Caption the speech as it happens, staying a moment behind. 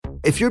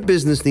If your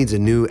business needs a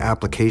new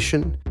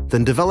application,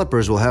 then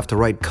developers will have to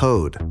write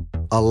code,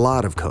 a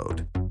lot of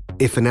code.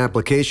 If an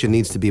application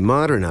needs to be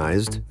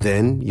modernized,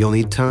 then you'll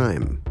need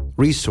time,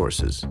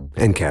 resources,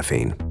 and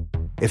caffeine.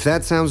 If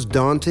that sounds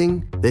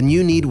daunting, then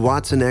you need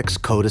watsonx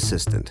Code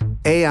Assistant,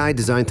 AI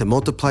designed to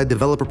multiply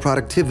developer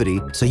productivity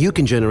so you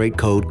can generate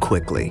code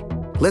quickly.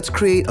 Let's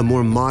create a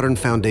more modern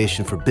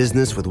foundation for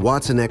business with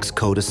watsonx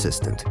Code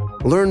Assistant.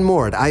 Learn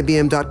more at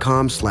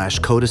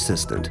ibm.com/code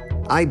assistant.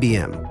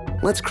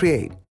 IBM. Let's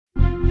create.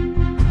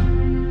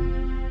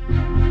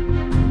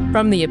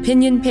 From the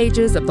opinion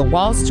pages of the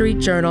Wall Street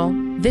Journal,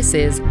 this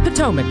is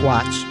Potomac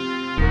Watch.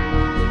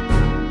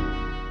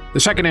 The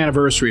second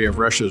anniversary of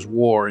Russia's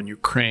war in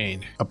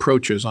Ukraine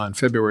approaches on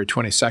February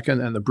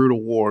 22nd, and the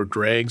brutal war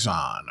drags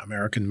on.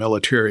 American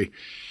military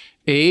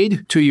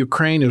aid to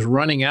Ukraine is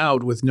running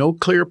out with no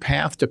clear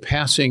path to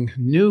passing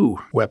new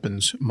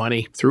weapons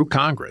money through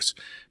Congress.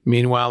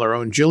 Meanwhile, our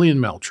own Jillian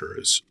Melcher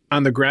is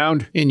on the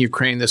ground in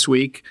Ukraine this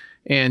week,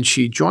 and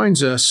she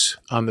joins us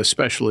on the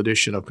special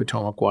edition of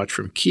Potomac Watch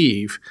from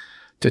Kyiv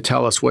to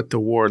tell us what the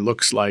war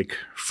looks like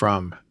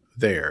from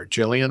there.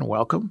 Jillian,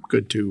 welcome.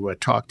 Good to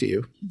talk to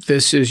you.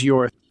 This is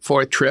your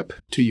fourth trip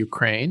to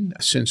Ukraine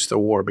since the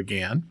war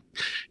began,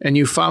 and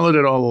you followed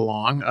it all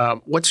along.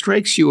 What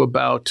strikes you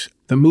about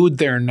the mood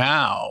there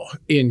now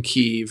in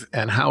Kyiv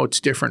and how it's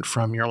different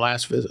from your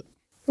last visit?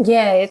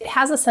 Yeah, it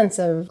has a sense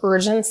of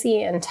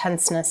urgency and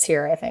tenseness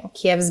here, I think.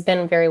 Kiev's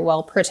been very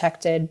well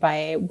protected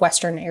by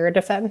Western air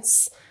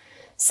defense.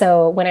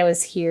 So when I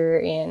was here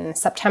in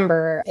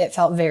September, it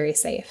felt very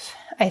safe.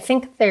 I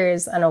think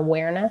there's an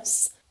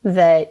awareness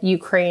that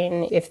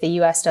Ukraine, if the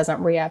U.S.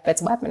 doesn't re-up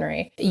its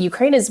weaponry,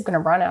 Ukraine is going to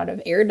run out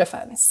of air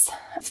defense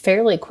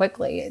fairly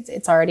quickly.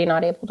 It's already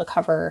not able to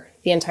cover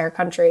the entire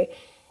country.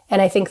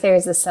 And I think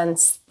there's a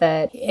sense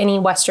that any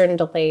Western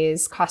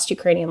delays cost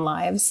Ukrainian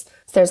lives.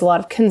 There's a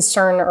lot of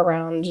concern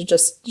around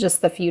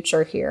just the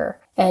future here.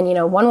 And, you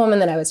know, one woman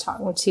that I was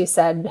talking to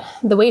said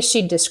the way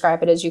she'd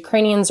describe it is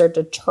Ukrainians are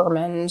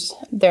determined.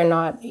 They're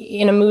not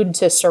in a mood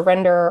to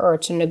surrender or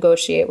to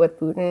negotiate with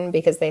Putin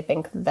because they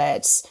think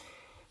that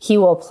he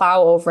will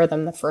plow over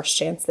them the first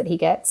chance that he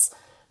gets.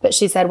 But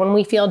she said, when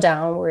we feel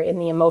down, we're in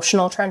the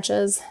emotional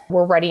trenches,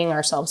 we're readying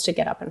ourselves to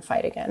get up and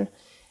fight again.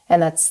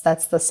 And that's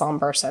the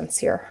somber sense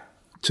here.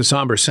 It's a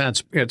somber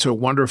sense. It's a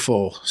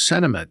wonderful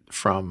sentiment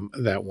from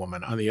that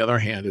woman. On the other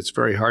hand, it's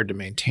very hard to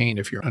maintain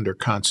if you're under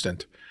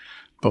constant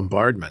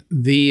bombardment.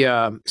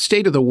 The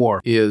state of the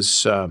war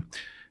has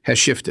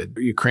shifted.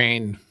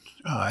 Ukraine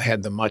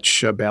had the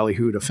much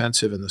ballyhooed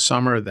offensive in the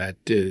summer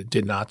that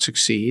did not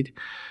succeed.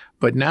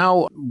 But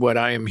now what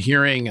I am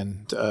hearing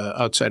and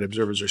outside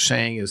observers are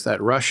saying is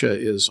that Russia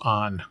is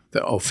on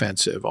the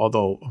offensive,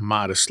 although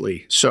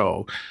modestly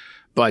so.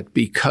 But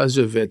because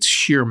of its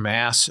sheer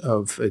mass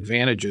of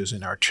advantages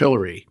in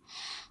artillery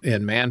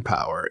and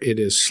manpower, it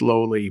is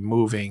slowly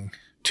moving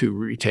to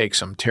retake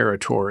some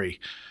territory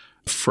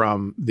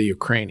from the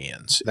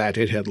Ukrainians that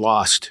it had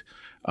lost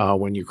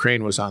when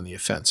Ukraine was on the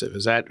offensive.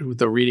 Is that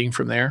the reading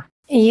from there?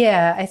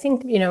 Yeah, I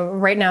think,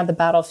 right now the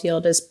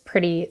battlefield is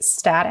pretty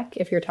static.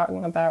 If you're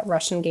talking about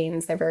Russian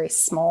gains, they're very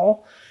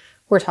small.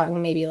 We're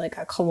talking maybe like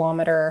a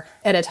kilometer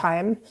at a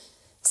time.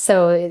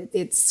 So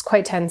it's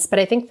quite tense. But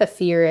I think the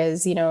fear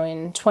is,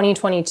 in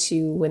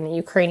 2022, when the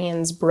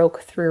Ukrainians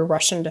broke through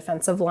Russian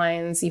defensive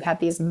lines, you had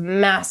these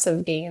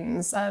massive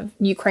gains of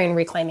Ukraine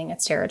reclaiming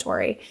its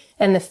territory.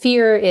 And the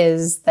fear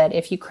is that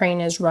if Ukraine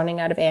is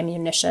running out of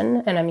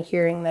ammunition, and I'm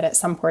hearing that at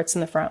some ports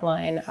in the front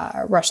line,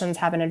 Russians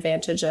have an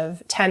advantage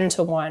of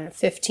 10-1,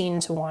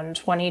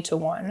 15-1,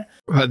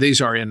 20-1.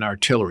 These are in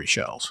artillery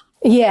shells.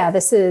 Yeah,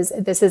 this is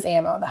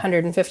ammo, the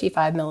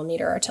 155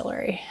 millimeter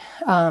artillery,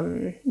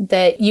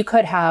 that you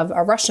could have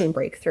a Russian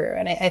breakthrough.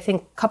 And I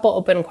think a couple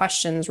open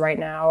questions right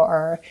now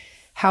are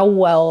how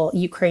well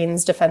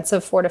Ukraine's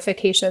defensive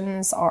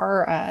fortifications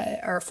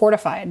are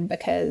fortified,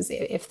 because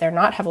if they're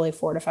not heavily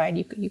fortified,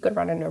 you could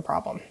run into a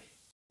problem.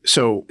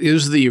 So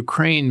is the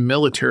Ukraine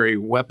military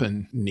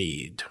weapon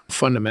need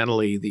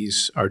fundamentally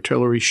these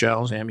artillery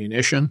shells,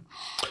 ammunition,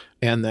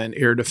 and then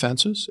air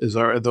defenses?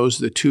 Are those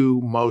the two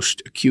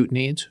most acute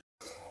needs?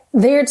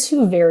 They're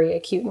two very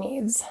acute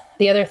needs.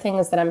 The other thing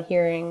is that I'm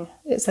hearing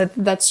is that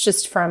that's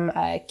just from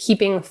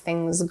keeping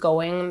things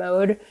going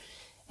mode.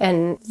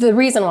 And the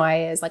reason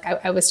why is,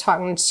 I was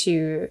talking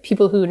to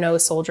people who know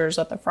soldiers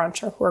at the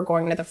front or who are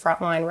going to the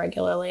front line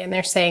regularly, and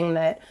they're saying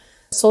that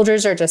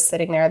soldiers are just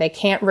sitting there. They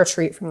can't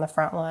retreat from the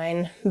front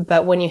line.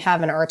 But when you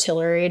have an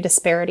artillery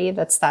disparity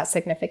that's that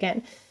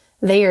significant,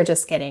 they are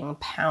just getting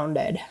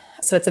pounded.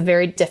 So it's a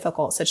very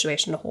difficult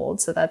situation to hold.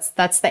 So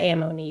that's the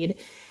ammo need.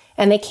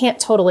 And they can't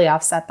totally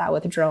offset that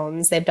with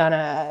drones. They've done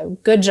a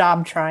good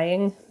job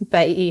trying,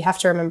 but you have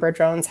to remember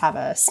drones have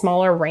a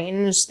smaller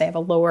range, they have a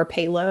lower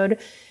payload,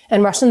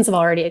 and Russians have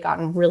already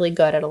gotten really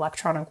good at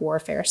electronic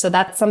warfare. So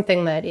that's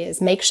something that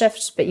is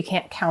makeshift, but you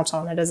can't count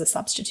on it as a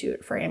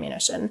substitute for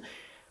ammunition.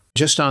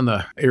 Just on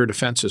the air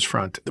defenses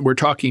front, we're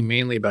talking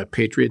mainly about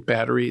Patriot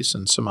batteries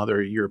and some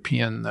other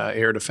European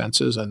air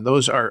defenses, and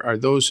those are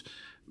those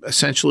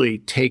essentially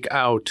take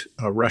out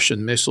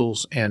Russian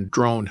missiles and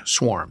drone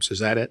swarms. Is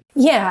that it?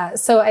 Yeah.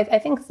 So I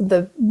think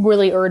the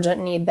really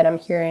urgent need that I'm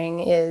hearing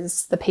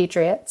is the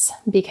Patriots,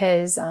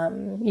 because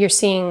you're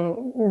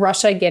seeing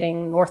Russia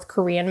getting North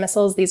Korean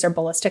missiles. These are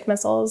ballistic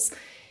missiles.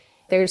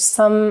 There's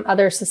some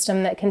other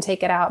system that can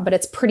take it out, but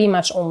it's pretty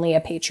much only a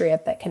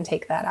Patriot that can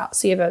take that out.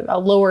 So you have a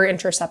lower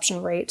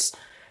interception rate.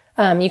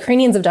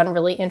 Ukrainians have done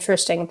really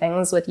interesting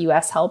things with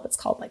U.S. help. It's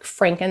called like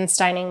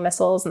Frankensteining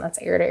missiles, and that's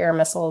air-to-air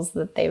missiles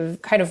that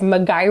they've kind of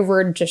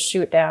MacGyvered to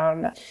shoot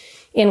down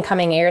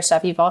incoming air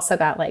stuff. You've also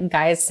got like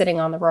guys sitting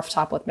on the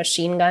rooftop with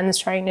machine guns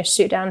trying to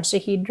shoot down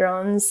Shahed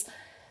drones.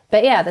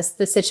 But yeah,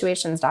 the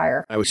situation's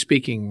dire. I was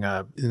speaking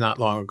not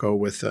long ago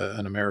with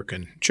an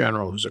American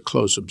general who's a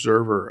close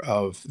observer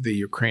of the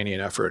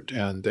Ukrainian effort,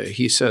 and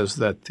he says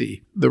that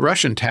the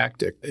Russian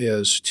tactic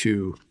is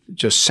to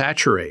just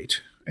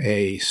saturate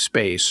a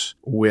space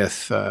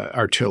with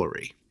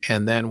artillery,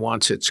 and then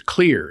once it's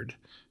cleared,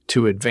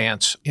 to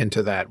advance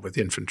into that with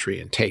infantry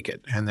and take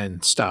it, and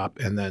then stop,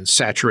 and then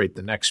saturate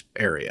the next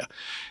area.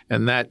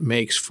 And that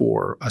makes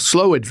for a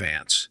slow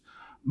advance,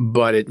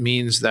 but it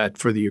means that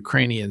for the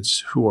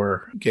Ukrainians who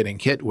are getting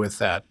hit with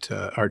that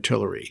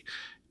artillery,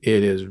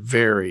 it is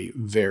very,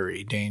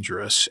 very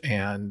dangerous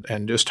and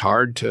just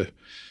hard to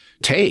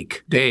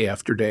take day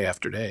after day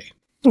after day.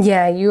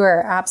 Yeah, you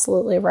are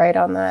absolutely right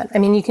on that. I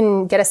mean, you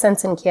can get a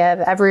sense in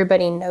Kiev,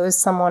 everybody knows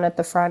someone at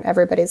the front.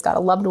 Everybody's got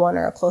a loved one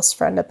or a close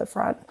friend at the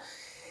front.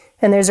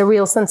 And there's a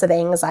real sense of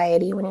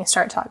anxiety when you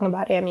start talking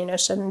about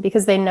ammunition,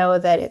 because they know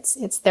that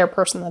it's their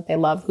person that they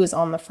love who's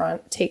on the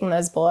front taking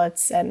those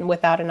bullets and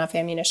without enough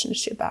ammunition to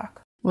shoot back.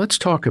 Let's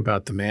talk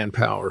about the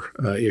manpower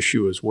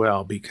issue as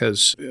well,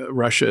 because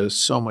Russia is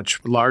so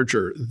much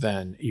larger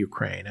than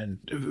Ukraine, and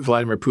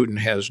Vladimir Putin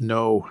has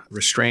no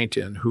restraint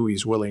in who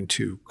he's willing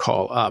to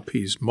call up.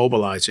 He's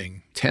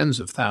mobilizing tens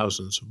of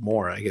thousands of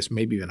more, I guess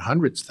maybe even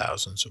hundreds of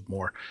thousands of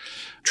more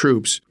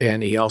troops,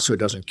 and he also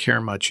doesn't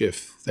care much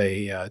if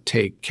they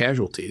take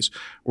casualties.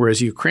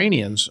 Whereas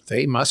Ukrainians,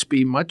 they must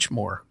be much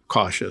more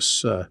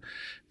cautious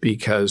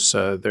because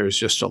there's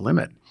just a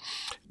limit.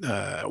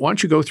 Why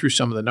don't you go through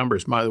some of the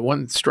numbers? The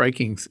one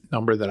striking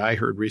number that I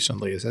heard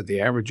recently is that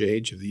the average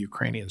age of the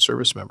Ukrainian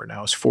service member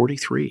now is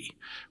 43,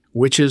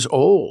 which is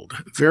old,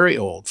 very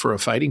old for a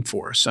fighting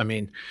force. I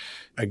mean,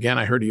 again,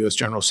 I heard a U.S.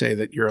 general say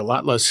that you're a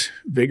lot less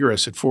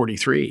vigorous at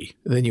 43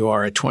 than you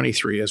are at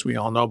 23, as we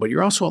all know, but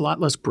you're also a lot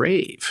less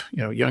brave.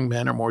 You know, young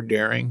men are more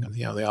daring.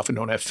 You know, they often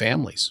don't have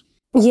families.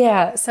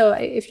 Yeah, so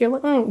if you're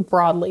looking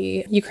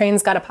broadly,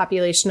 Ukraine's got a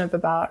population of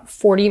about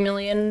 40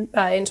 million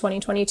in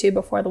 2022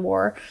 before the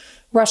war.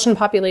 Russian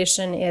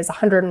population is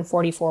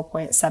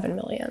 144.7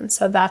 million.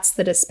 So that's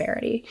the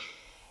disparity.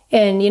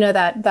 And, you know,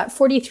 that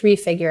 43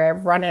 figure,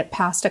 I've run it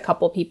past a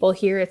couple people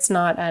here. It's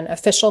not an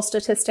official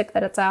statistic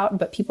that it's out,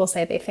 but people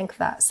say they think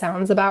that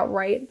sounds about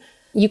right.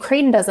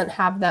 Ukraine doesn't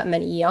have that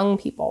many young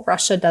people.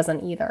 Russia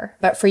doesn't either.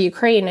 But for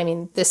Ukraine, I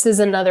mean, this is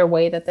another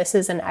way that this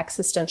is an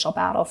existential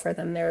battle for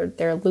them.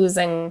 They're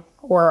losing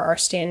or are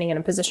standing in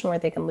a position where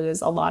they can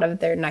lose a lot of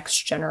their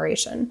next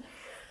generation.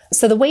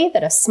 So the way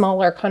that a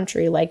smaller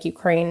country like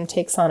Ukraine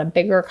takes on a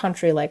bigger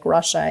country like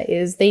Russia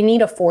is they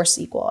need a force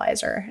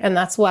equalizer. And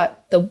that's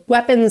what the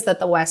weapons that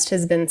the West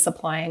has been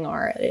supplying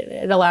are.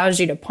 It allows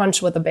you to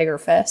punch with a bigger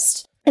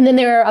fist. And then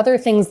there are other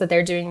things that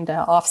they're doing to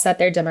offset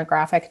their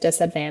demographic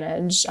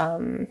disadvantage.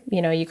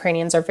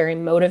 Ukrainians are very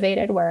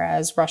motivated,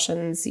 whereas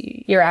Russians,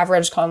 your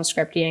average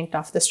conscript yanked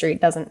off the street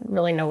doesn't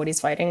really know what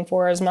he's fighting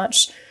for as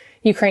much.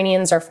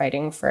 Ukrainians are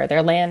fighting for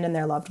their land and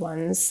their loved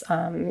ones.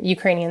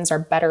 Ukrainians are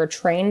better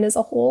trained as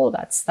a whole.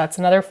 That's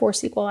another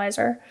force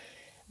equalizer.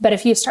 But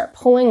if you start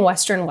pulling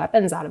Western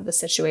weapons out of the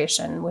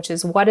situation, which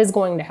is what is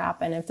going to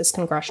happen if this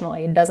congressional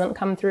aid doesn't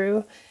come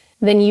through,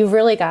 then you've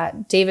really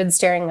got David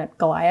staring at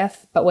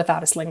Goliath, but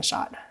without a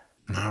slingshot.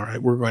 All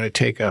right, we're going to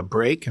take a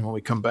break, and when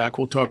we come back,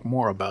 we'll talk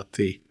more about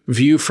the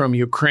view from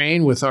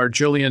Ukraine with our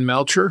Jillian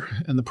Melcher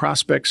and the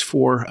prospects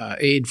for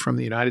aid from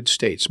the United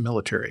States,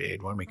 military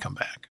aid, when we come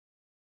back.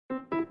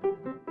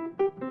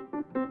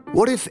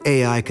 What if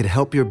AI could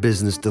help your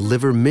business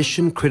deliver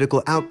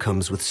mission-critical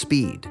outcomes with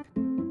speed?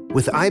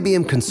 With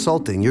IBM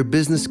Consulting, your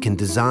business can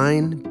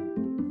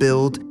design,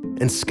 build,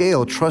 and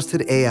scale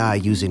trusted AI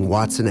using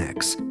Watson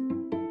X,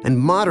 and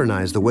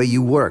modernize the way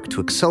you work to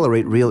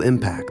accelerate real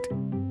impact.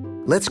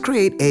 Let's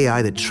create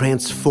AI that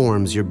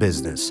transforms your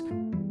business.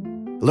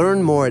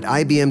 Learn more at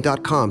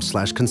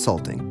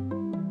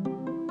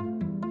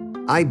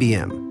ibm.com/consulting.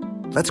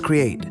 IBM. Let's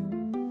create.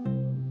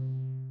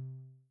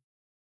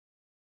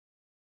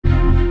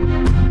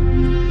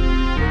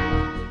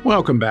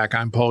 Welcome back.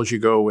 I'm Paul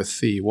Gigot with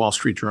the Wall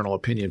Street Journal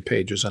opinion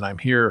pages, and I'm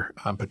here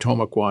on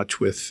Potomac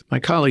Watch with my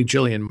colleague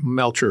Jillian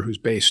Melcher, who's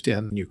based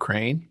in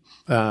Ukraine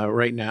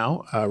right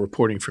now,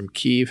 reporting from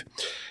Kyiv.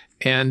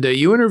 And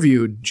you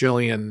interviewed,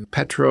 Jillian,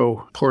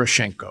 Petro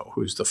Poroshenko,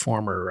 who's the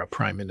former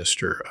prime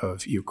minister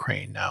of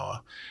Ukraine, now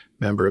a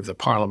member of the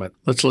parliament.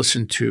 Let's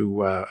listen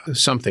to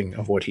something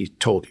of what he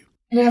told you.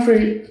 In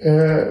every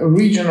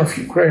region of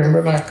Ukraine,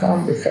 when I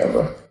come, we have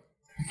a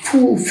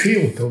full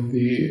field of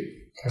the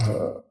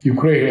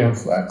Ukrainian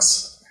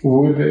flags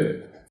with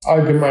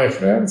either my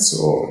friends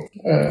or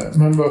a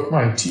member of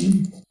my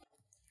team.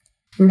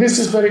 And this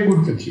is very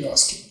good that you're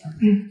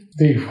asking.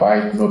 They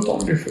fight not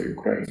only for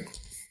Ukraine,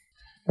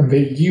 and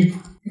they give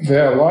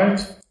their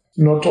life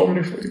not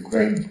only for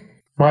Ukraine.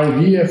 My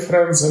dear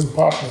friends and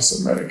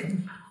partners,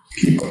 American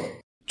people.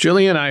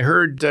 Julian, I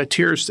heard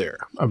tears there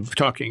of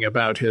talking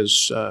about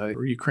his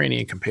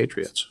Ukrainian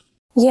compatriots.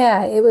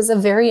 Yeah, it was a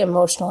very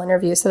emotional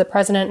interview. So the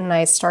president and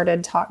I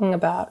started talking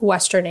about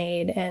Western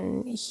aid,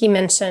 and he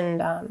mentioned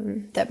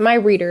that my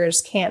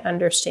readers can't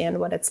understand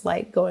what it's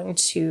like going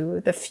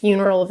to the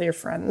funeral of your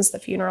friends, the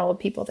funeral of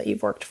people that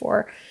you've worked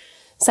for.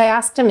 So I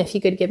asked him if he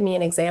could give me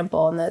an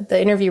example, and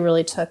the interview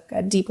really took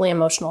a deeply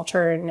emotional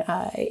turn.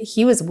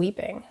 He was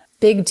weeping,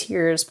 big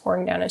tears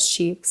pouring down his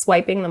cheeks,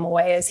 wiping them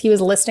away as he was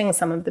listing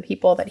some of the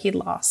people that he'd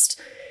lost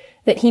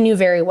that he knew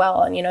very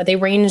well. And, they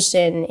ranged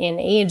in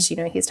age.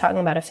 He's talking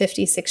about a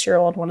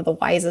 56-year-old, one of the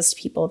wisest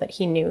people that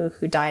he knew,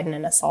 who died in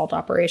an assault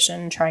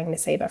operation trying to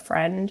save a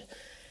friend.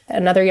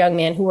 Another young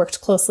man who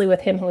worked closely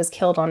with him who was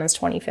killed on his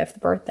 25th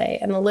birthday.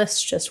 And the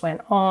list just went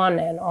on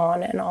and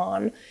on and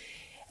on.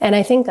 And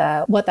I think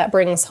what that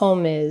brings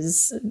home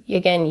is,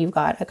 again, you've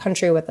got a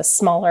country with a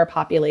smaller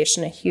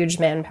population, a huge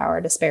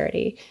manpower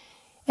disparity.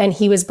 And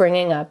he was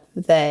bringing up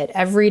that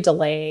every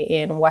delay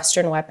in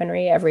Western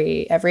weaponry,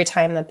 every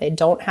time that they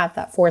don't have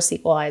that force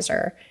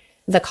equalizer,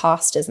 the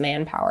cost is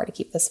manpower to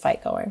keep this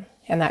fight going.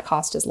 And that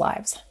cost is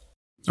lives.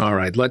 All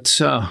right, let's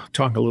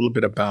talk a little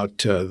bit about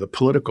the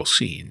political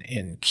scene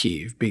in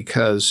Kyiv,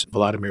 because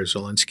Volodymyr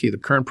Zelensky, the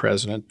current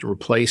president,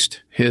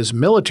 replaced his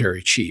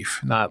military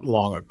chief not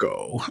long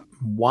ago.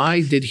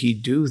 Why did he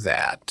do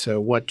that?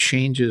 What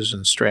changes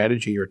in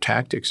strategy or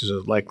tactics is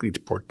it likely to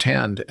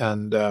portend?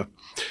 And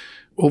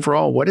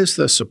overall, what is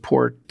the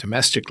support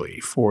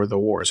domestically for the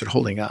war? Is it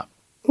holding up?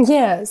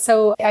 Yeah,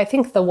 so I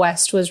think the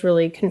West was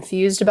really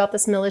confused about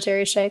this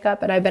military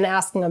shakeup, and I've been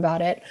asking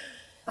about it.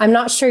 I'm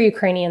not sure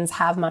Ukrainians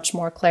have much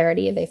more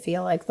clarity. They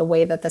feel like the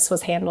way that this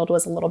was handled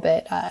was a little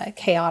bit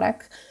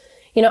chaotic.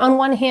 On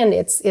one hand,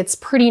 it's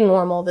pretty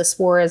normal. This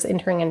war is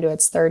entering into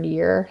its third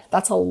year.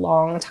 That's a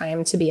long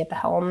time to be at the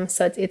helm.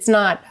 So it's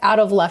not out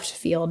of left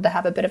field to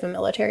have a bit of a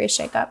military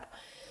shakeup.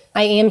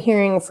 I am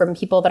hearing from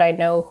people that I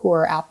know who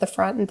are at the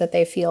front that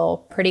they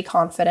feel pretty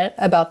confident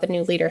about the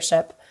new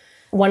leadership.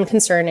 One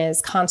concern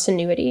is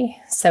continuity.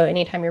 So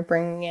anytime you're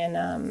bringing in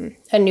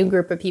a new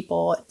group of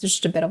people, it's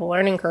just a bit of a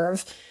learning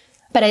curve.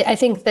 But I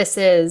think this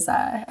is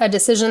a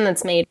decision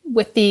that's made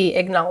with the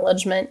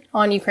acknowledgement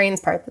on Ukraine's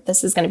part that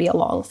this is going to be a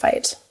long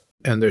fight.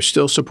 And there's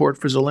still support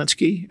for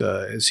Zelensky?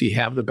 Does he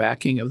have the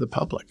backing of the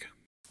public?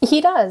 He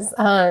does.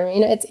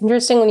 It's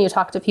interesting when you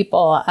talk to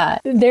people,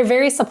 they're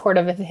very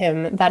supportive of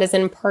him. That is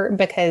in part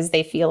because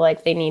they feel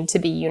like they need to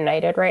be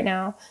united right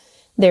now.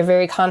 They're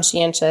very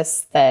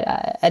conscientious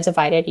that a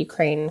divided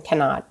Ukraine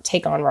cannot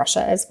take on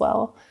Russia as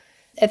well.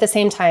 At the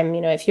same time,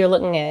 if you're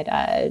looking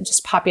at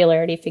just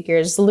popularity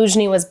figures,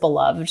 Zaluzhny was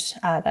beloved,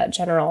 that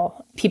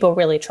general. People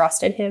really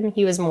trusted him.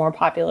 He was more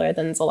popular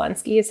than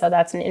Zelensky, so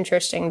that's an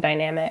interesting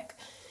dynamic.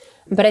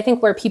 But I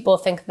think where people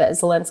think that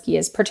Zelensky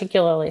is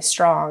particularly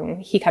strong,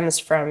 he comes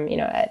from,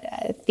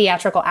 a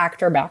theatrical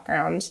actor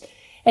background,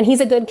 and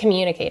he's a good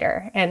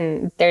communicator.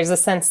 And there's a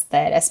sense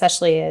that,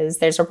 especially as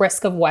there's a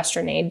risk of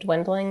Western aid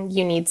dwindling,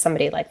 you need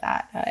somebody like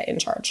that in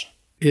charge.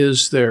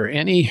 Is there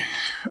any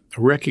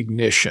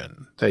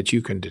recognition that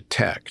you can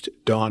detect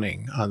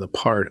dawning on the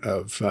part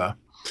of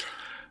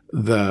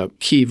the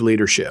Kyiv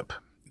leadership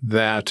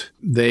that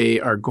they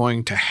are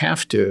going to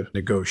have to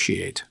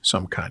negotiate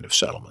some kind of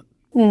settlement?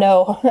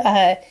 No.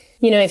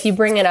 If you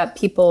bring it up,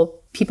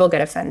 people get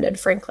offended,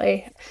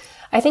 frankly.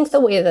 I think the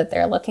way that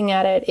they're looking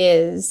at it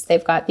is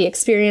they've got the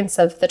experience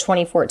of the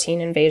 2014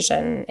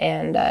 invasion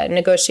and a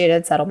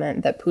negotiated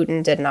settlement that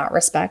Putin did not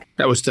respect.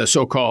 That was the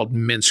so-called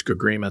Minsk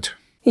agreement.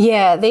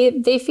 Yeah,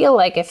 they feel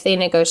like if they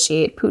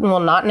negotiate, Putin will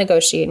not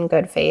negotiate in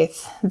good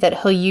faith,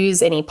 that he'll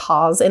use any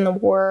pause in the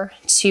war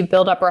to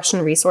build up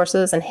Russian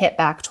resources and hit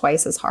back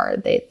twice as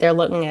hard. They're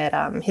looking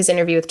at his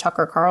interview with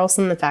Tucker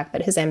Carlson, the fact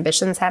that his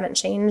ambitions haven't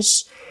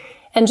changed.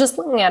 And just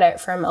looking at it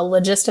from a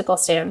logistical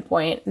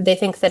standpoint, they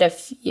think that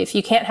if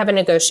you can't have a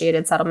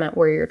negotiated settlement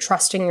where you're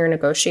trusting your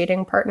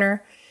negotiating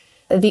partner,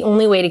 the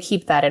only way to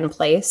keep that in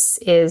place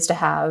is to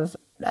have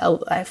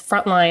a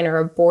front line or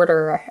a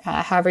border,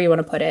 however you want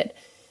to put it,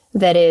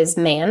 that is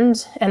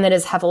manned and that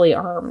is heavily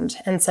armed.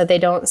 And so they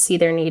don't see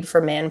their need for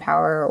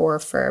manpower or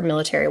for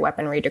military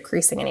weaponry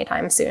decreasing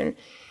anytime soon.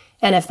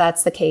 And if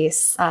that's the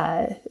case,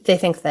 they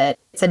think that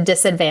it's a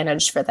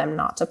disadvantage for them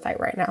not to fight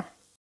right now.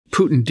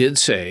 Putin did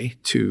say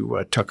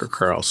to Tucker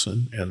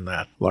Carlson in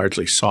that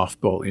largely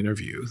softball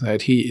interview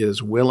that he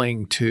is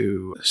willing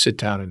to sit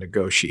down and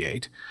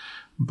negotiate.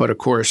 But of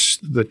course,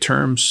 the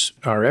terms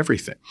are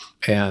everything.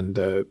 And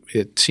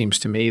it seems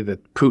to me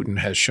that Putin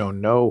has shown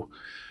no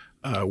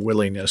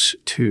willingness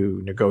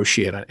to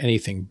negotiate on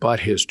anything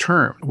but his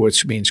term,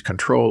 which means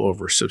control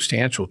over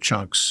substantial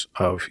chunks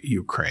of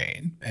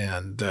Ukraine.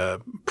 And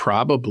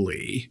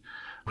probably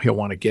he'll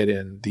want to get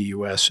in the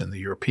U.S. and the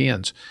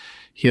Europeans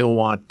He'll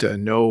want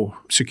no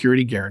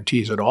security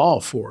guarantees at all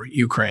for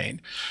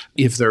Ukraine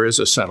if there is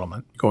a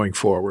settlement going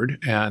forward.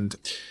 And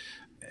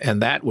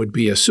that would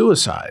be a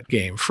suicide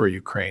game for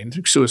Ukraine,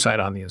 suicide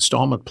on the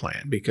installment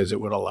plan, because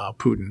it would allow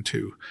Putin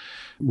to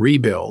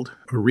rebuild,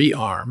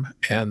 rearm,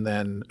 and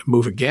then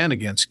move again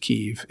against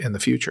Kyiv in the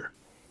future.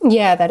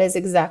 Yeah, that is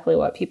exactly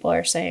what people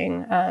are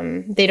saying.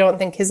 They don't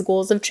think his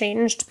goals have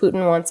changed.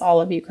 Putin wants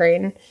all of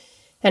Ukraine.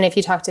 And if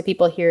you talk to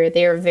people here,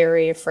 they are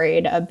very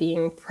afraid of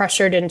being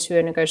pressured into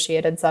a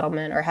negotiated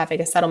settlement or having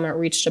a settlement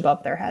reached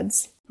above their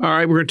heads. All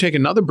right, we're going to take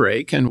another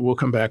break, and we'll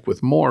come back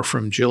with more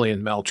from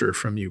Gillian Melcher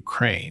from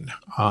Ukraine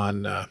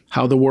on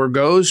how the war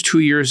goes 2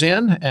 years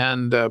in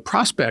and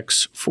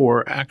prospects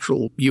for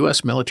actual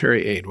U.S.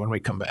 military aid when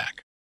we come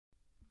back.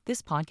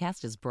 This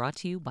podcast is brought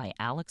to you by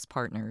Alex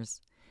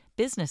Partners.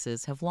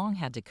 Businesses have long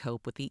had to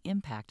cope with the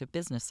impact of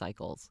business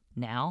cycles.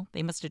 Now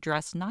they must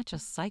address not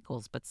just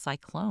cycles, but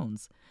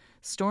cyclones.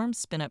 Storms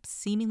spin up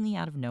seemingly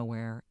out of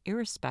nowhere,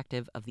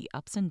 irrespective of the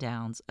ups and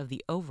downs of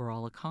the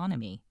overall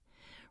economy.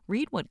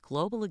 Read what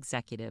global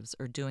executives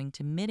are doing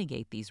to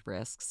mitigate these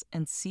risks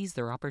and seize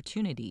their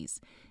opportunities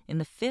in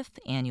the 5th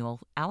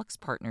annual Alex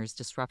Partners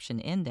Disruption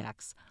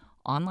Index,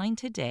 online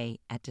today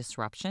at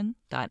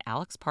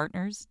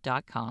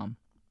disruption.alexpartners.com.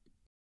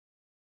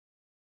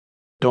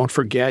 Don't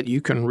forget,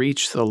 you can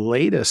reach the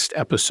latest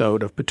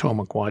episode of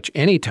Potomac Watch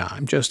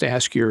anytime. Just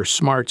ask your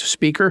smart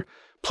speaker,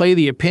 Play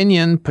the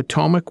Opinion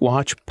Potomac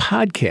Watch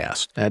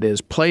Podcast. That is,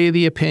 Play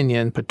the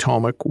Opinion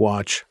Potomac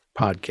Watch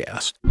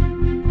Podcast.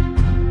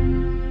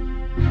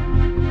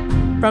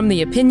 From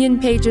the opinion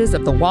pages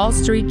of the Wall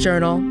Street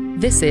Journal,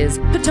 this is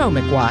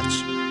Potomac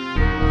Watch.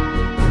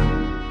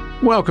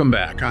 Welcome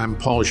back. I'm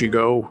Paul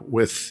Gigot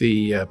with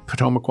the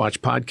Potomac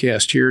Watch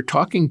podcast here,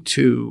 talking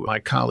to my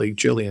colleague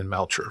Gillian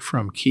Melcher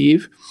from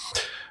Kyiv,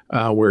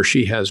 where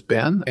she has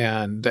been.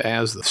 And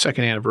as the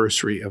second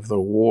anniversary of the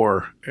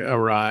war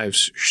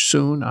arrives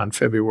soon on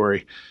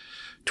February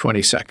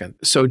 22nd.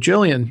 So,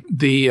 Gillian,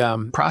 the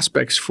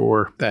prospects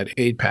for that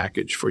aid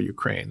package for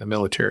Ukraine, the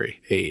military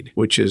aid,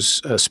 which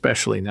is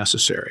especially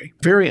necessary,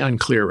 very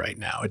unclear right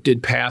now. It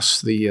did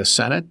pass the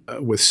Senate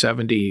with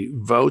 70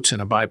 votes in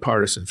a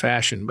bipartisan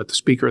fashion, but the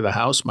Speaker of the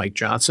House, Mike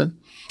Johnson,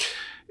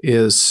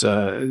 is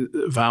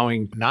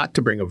vowing not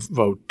to bring a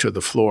vote to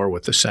the floor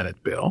with the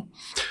Senate bill.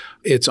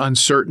 It's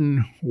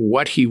uncertain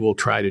what he will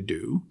try to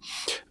do.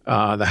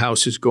 The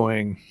House is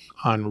going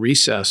on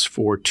recess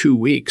for 2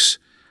 weeks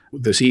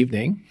this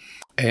evening,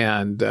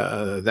 and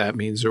that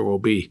means there will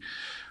be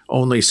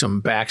only some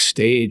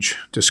backstage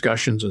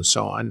discussions and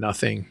so on,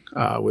 nothing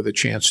with a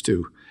chance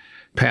to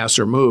pass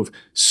or move.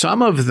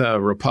 Some of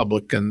the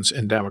Republicans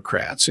and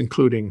Democrats,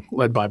 including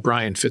led by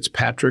Brian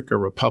Fitzpatrick, a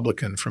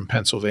Republican from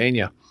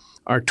Pennsylvania,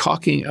 are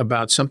talking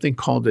about something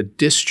called a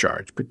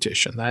discharge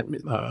petition, that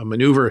a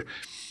maneuver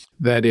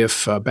that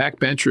if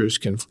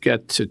backbenchers can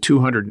get to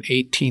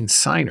 218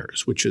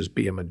 signers, which is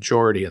be a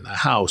majority in the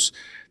House,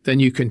 then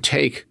you can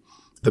take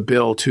the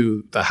bill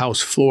to the House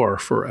floor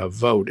for a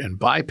vote and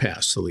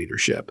bypass the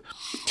leadership.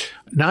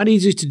 Not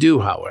easy to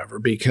do, however,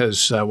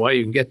 because while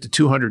you can get to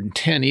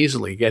 210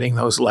 easily, getting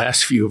those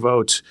last few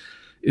votes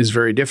is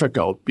very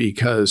difficult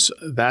because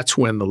that's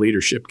when the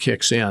leadership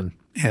kicks in.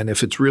 And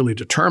if it's really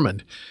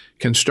determined,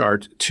 can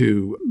start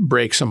to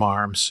break some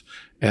arms.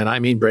 And I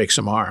mean break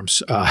some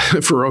arms.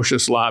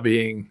 Ferocious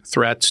lobbying,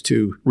 threats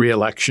to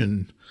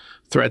re-election,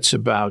 threats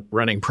about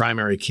running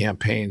primary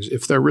campaigns.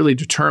 If they're really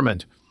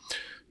determined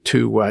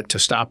to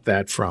stop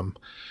that from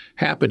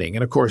happening.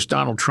 And of course,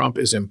 Donald Trump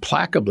is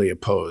implacably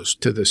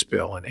opposed to this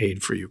bill and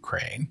aid for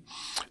Ukraine.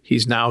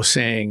 He's now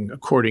saying,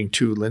 according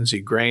to Lindsey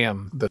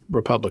Graham, the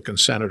Republican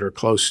senator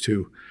close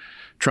to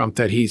Trump,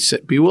 that he'd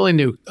be willing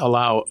to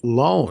allow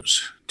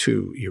loans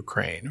to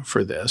Ukraine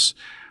for this.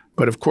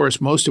 But of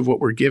course, most of what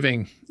we're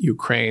giving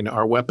Ukraine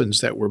are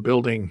weapons that we're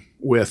building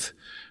with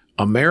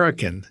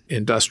American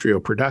industrial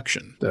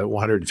production. The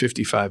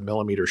 155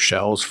 millimeter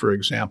shells, for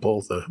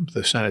example,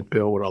 the Senate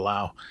bill would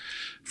allow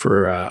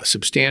for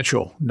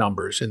substantial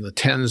numbers in the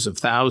tens of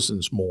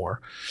thousands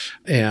more,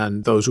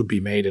 and those would be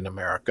made in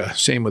America.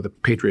 Same with the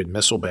Patriot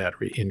missile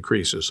battery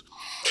increases.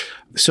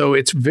 So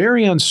it's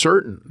very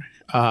uncertain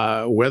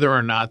whether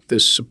or not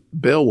this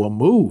bill will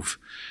move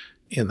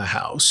in the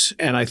House.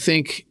 And I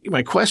think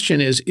my question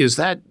is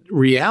that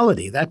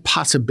reality, that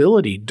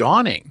possibility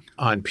dawning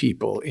on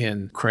people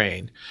in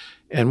Ukraine?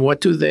 And how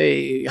do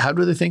they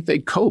think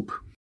they'd cope?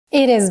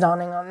 It is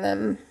dawning on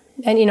them.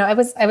 And, I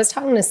was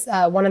talking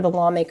to one of the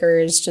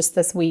lawmakers just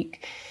this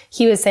week.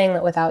 He was saying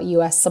that without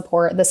U.S.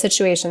 support, the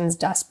situation's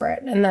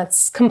desperate. And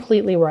that's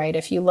completely right.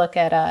 If you look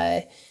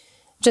at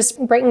just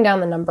breaking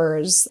down the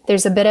numbers,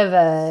 there's a bit of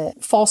a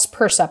false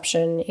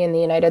perception in the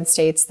United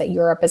States that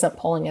Europe isn't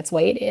pulling its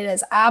weight. It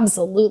is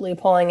absolutely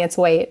pulling its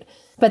weight.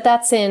 But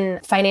that's in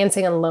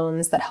financing and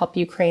loans that help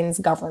Ukraine's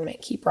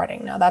government keep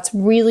running. Now, that's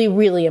really,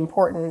 really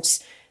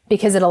important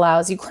because it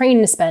allows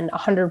Ukraine to spend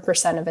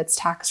 100% of its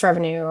tax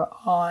revenue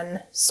on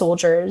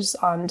soldiers,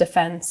 on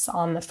defense,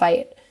 on the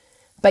fight.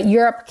 But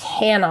Europe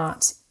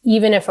cannot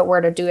even if it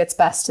were to do its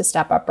best to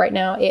step up right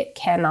now, it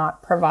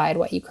cannot provide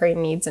what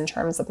Ukraine needs in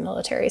terms of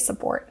military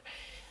support.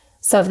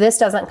 So if this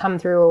doesn't come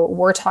through,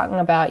 we're talking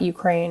about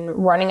Ukraine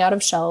running out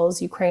of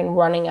shells, Ukraine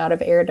running out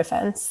of air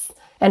defense.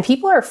 And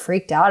people are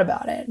freaked out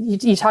about it.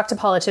 You talk to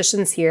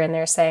politicians here and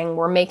they're saying,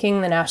 we're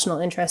making the national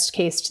interest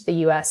case to the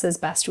U.S. as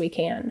best we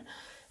can.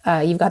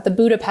 You've got the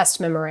Budapest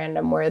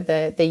Memorandum, where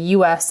the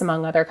U.S.,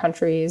 among other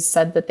countries,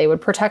 said that they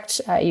would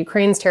protect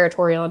Ukraine's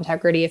territorial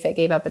integrity if it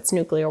gave up its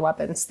nuclear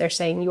weapons. They're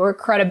saying your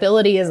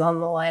credibility is on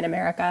the line,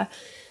 America.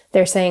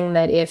 They're saying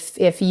that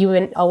if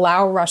you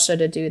allow Russia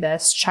to do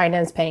this,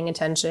 China is paying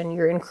attention.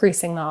 You're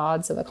increasing the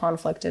odds of a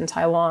conflict in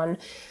Taiwan.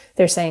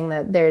 They're saying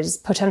that there's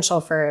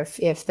potential for,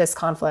 if this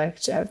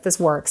conflict, if this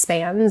war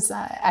expands,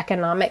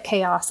 economic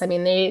chaos. I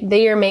mean,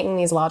 they are making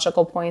these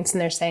logical points,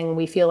 and they're saying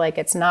we feel like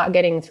it's not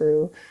getting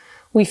through.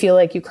 We feel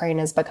like Ukraine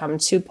has become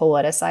too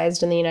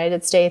politicized in the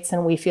United States,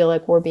 and we feel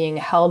like we're being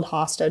held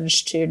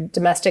hostage to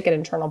domestic and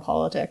internal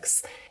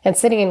politics. And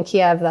sitting in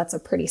Kiev, that's a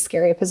pretty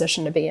scary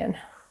position to be in.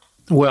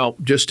 Well,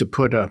 just to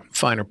put a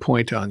finer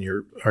point on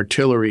your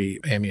artillery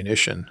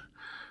ammunition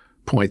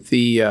point,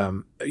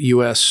 the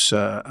U.S.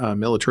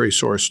 Military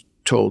source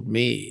told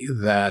me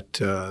that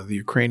the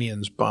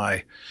Ukrainians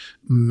by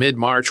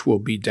mid-March will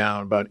be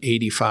down about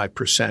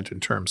 85% in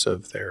terms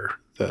of their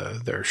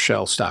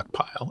shell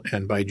stockpile,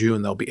 and by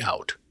June they'll be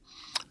out.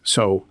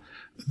 So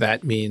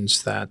that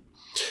means that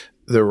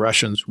the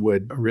Russians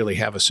would really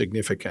have a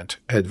significant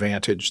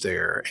advantage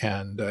there.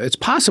 And it's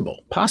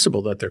possible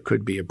that there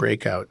could be a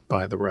breakout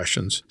by the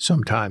Russians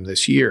sometime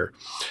this year.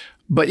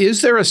 But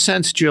is there a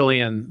sense,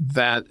 Jillian,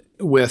 that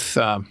with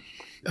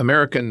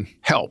American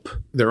help,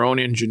 their own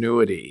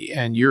ingenuity,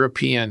 and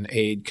European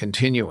aid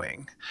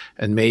continuing,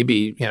 and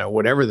maybe,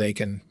 whatever they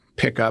can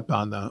pick up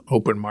on the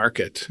open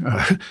market,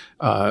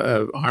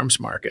 arms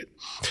market,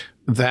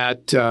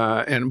 that,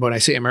 and when I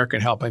say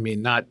American help, I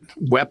mean not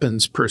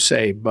weapons per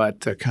se,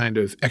 but the kind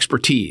of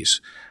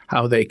expertise,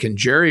 how they can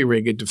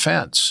jerry-rig a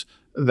defense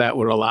that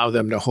would allow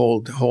them to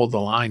hold the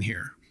line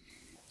here?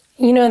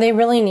 They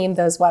really need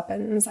those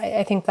weapons.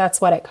 I think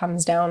that's what it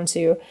comes down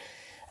to.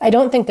 I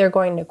don't think they're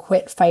going to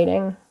quit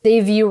fighting. They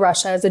view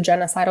Russia as a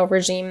genocidal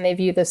regime. They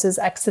view this as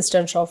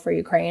existential for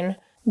Ukraine.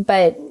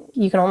 But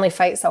you can only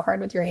fight so hard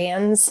with your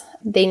hands.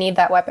 They need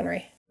that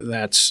weaponry.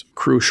 That's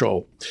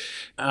crucial.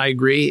 I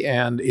agree,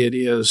 and it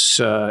is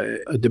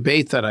a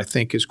debate that I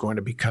think is going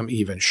to become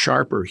even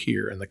sharper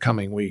here in the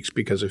coming weeks,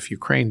 because if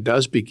Ukraine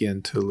does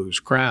begin to lose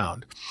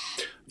ground,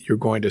 you're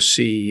going to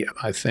see,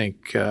 I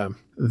think,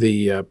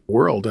 the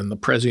world and the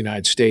President of the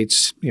United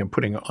States,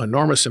 putting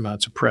enormous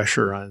amounts of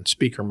pressure on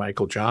Speaker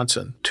Michael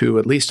Johnson to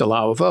at least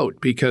allow a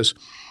vote, because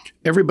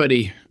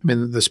everybody,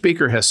 the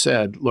Speaker has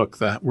said, look,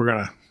 we're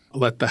going to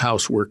let the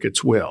House work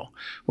its will.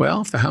 Well,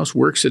 if the House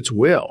works its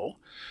will,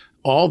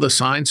 all the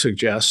signs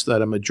suggest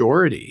that a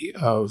majority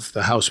of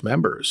the House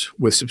members,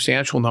 with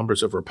substantial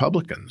numbers of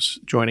Republicans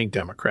joining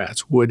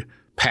Democrats, would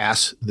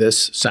pass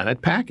this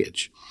Senate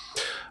package.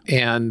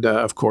 And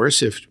of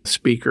course, if the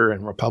Speaker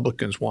and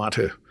Republicans want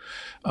to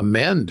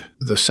amend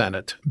the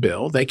Senate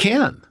bill, they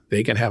can.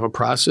 They can have a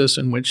process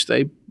in which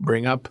they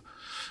bring up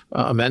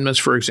amendments,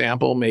 for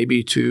example,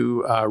 maybe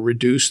to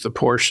reduce the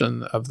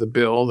portion of the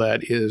bill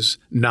that is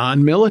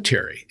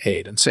non-military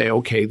aid and say,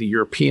 okay, the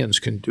Europeans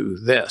can do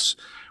this.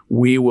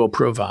 We will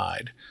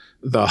provide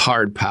the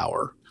hard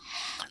power.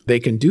 They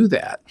can do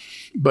that.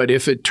 But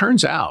if it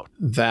turns out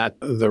that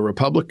the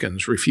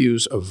Republicans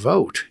refuse a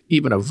vote,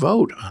 even a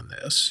vote on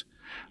this,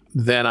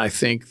 then I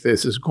think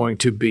this is going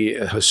to be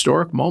a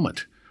historic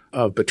moment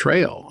of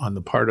betrayal on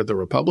the part of the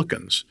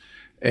Republicans.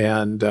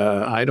 And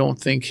I don't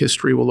think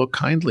history will look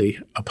kindly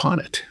upon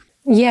it.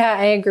 Yeah,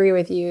 I agree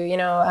with you.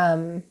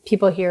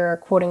 People here are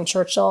quoting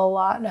Churchill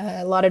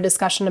a lot of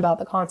discussion about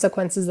the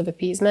consequences of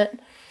appeasement.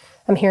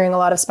 I'm hearing a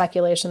lot of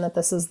speculation that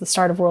this is the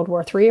start of World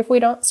War III if we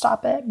don't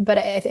stop it. But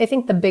I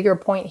think the bigger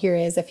point here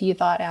is, if you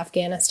thought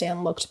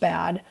Afghanistan looked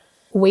bad,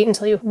 wait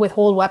until you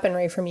withhold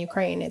weaponry from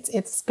Ukraine.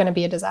 It's going to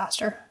be a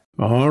disaster.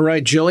 All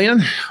right,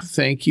 Jillian,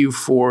 thank you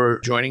for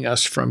joining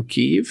us from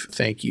Kyiv.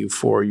 Thank you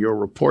for your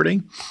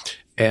reporting.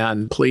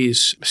 And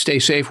please stay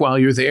safe while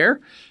you're there,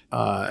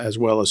 as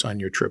well as on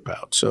your trip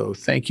out. So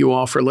thank you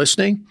all for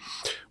listening.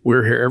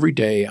 We're here every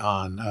day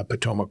on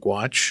Potomac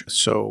Watch.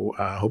 So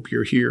I hope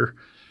you're here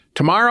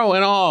tomorrow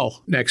and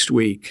all next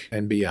week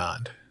and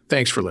beyond.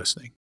 Thanks for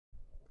listening.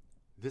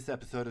 This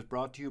episode is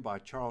brought to you by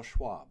Charles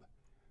Schwab.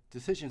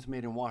 Decisions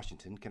made in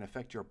Washington can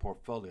affect your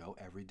portfolio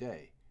every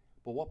day.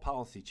 But what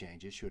policy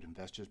changes should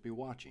investors be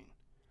watching?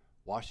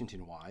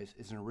 Washington Wise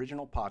is an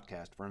original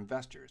podcast for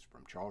investors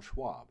from Charles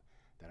Schwab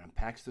that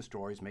unpacks the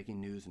stories making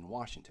news in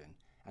Washington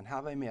and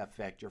how they may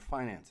affect your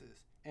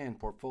finances and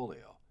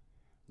portfolio.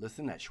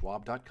 Listen at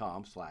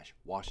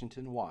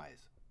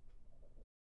schwab.com/WashingtonWise.